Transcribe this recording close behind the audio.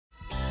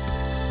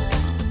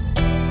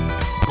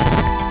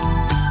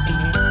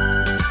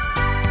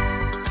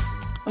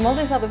Me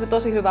oltiin saatu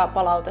tosi hyvää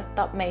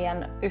palautetta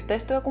meidän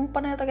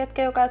yhteistyökumppaneilta,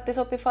 ketkä jo käytti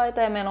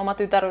Shopifyta, ja meidän oma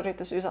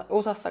tytäryritys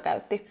USAssa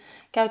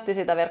käytti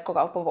sitä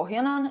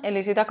verkkokauppapohjanaan.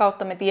 Eli sitä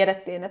kautta me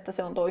tiedettiin, että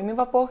se on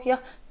toimiva pohja.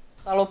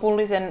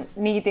 Lopullisen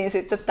niitin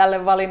sitten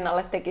tälle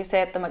valinnalle teki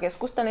se, että mä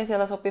keskustelin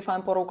siellä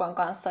Shopifyn porukan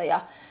kanssa ja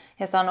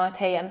he sanoivat, että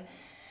heidän,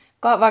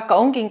 vaikka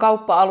onkin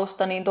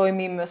kauppa-alusta, niin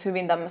toimii myös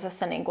hyvin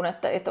tämmöisessä, niin kuin,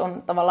 että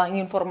on tavallaan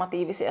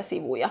informatiivisia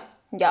sivuja.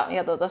 Ja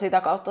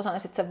sitä kautta sain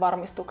sitten sen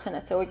varmistuksen,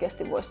 että se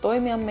oikeasti voisi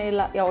toimia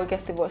meillä ja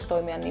oikeasti voisi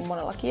toimia niin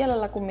monella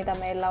kielellä kuin mitä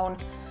meillä on.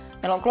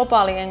 Meillä on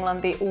globaali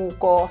englanti,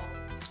 UK,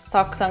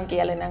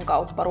 saksankielinen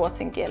kauppa,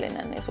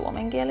 ruotsinkielinen ja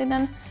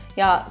suomenkielinen.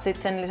 Ja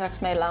sitten sen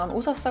lisäksi meillä on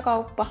USAssa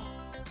kauppa,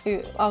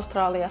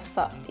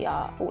 Australiassa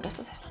ja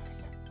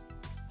Uudessa-Seelannissa.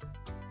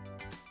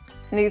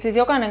 Niin siis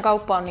jokainen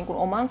kauppa on niin kuin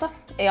omansa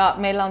ja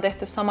meillä on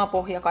tehty sama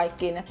pohja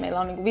kaikkiin, että meillä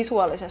on niin kuin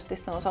visuaalisesti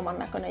se on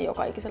samannäköinen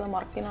joka ikisellä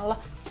markkinalla.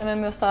 Ja me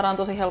myös saadaan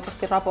tosi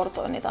helposti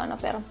raportoinnit aina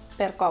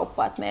per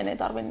kauppa, että meidän ei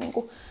tarvitse niin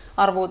kuin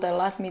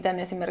arvuutella, että miten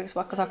esimerkiksi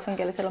vaikka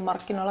saksankielisellä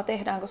markkinoilla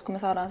tehdään, koska me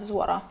saadaan se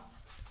suoraan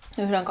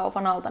yhden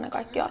kaupan alta ne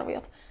kaikki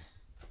arviot.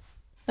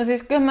 No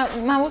siis kyllä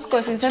mä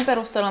uskoisin sen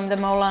perusteella,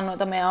 miten me ollaan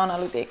noita meidän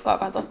analytiikkaa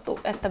katsottu,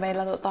 että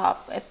meillä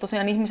että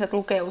tosiaan ihmiset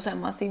lukee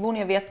useamman sivun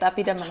ja viettää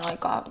pidemmän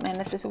aikaa meidän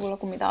nettisivuilla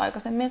kuin mitä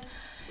aikaisemmin.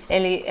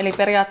 Eli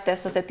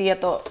periaatteessa se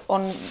tieto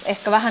on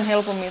ehkä vähän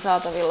helpommin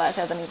saatavilla ja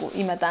sieltä niinku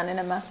imetään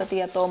enemmän sitä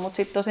tietoa, mutta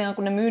sitten tosiaan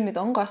kun ne myynnit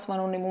on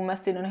kasvanut, niin mun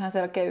mielestä siinä on ihan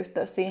selkeä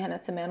yhteys siihen,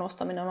 että se meidän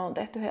ostaminen on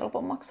tehty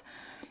helpommaksi.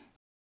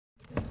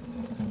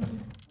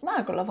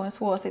 Mä kyllä voin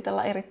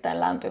suositella erittäin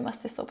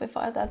lämpimästi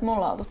Shopifyta, että me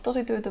ollaan oltu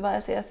tosi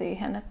tyytyväisiä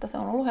siihen, että se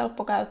on ollut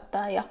helppo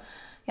käyttää ja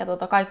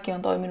kaikki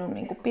on toiminut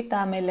niin kuin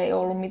pitää. Meillä ei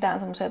ollut mitään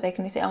semmoisia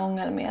teknisiä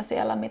ongelmia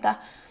siellä,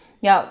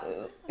 ja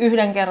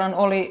yhden kerran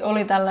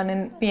oli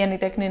tällainen pieni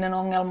tekninen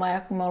ongelma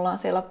ja kun me ollaan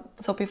siellä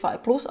Shopify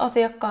Plus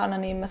asiakkaana,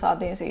 niin me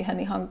saatiin siihen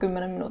ihan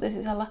 10 minuutin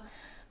sisällä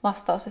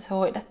vastaus ja se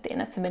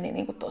hoidettiin, että se meni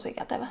niin kuin tosi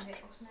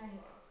kätevästi.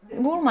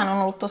 Woolman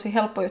on ollut tosi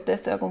helppo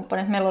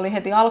yhteistyökumppani. Meillä oli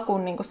heti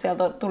alkuun, niin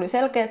sieltä tuli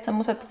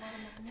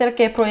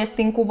selkeä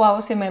projektin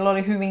kuvaus ja meillä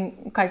oli hyvin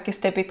kaikki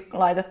stepit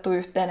laitettu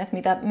yhteen, että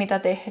mitä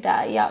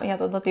tehdään. Ja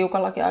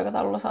tiukallakin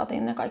aikataululla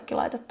saatiin ne kaikki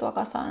laitettua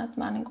kasaan.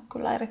 Että mä niin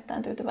kyllä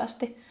erittäin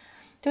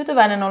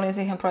tyytyväinen olin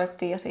siihen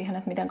projektiin ja siihen,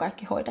 että miten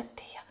kaikki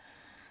hoidettiin. Ja,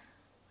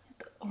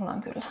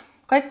 ollaan kyllä.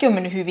 Kaikki on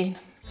mennyt hyvin.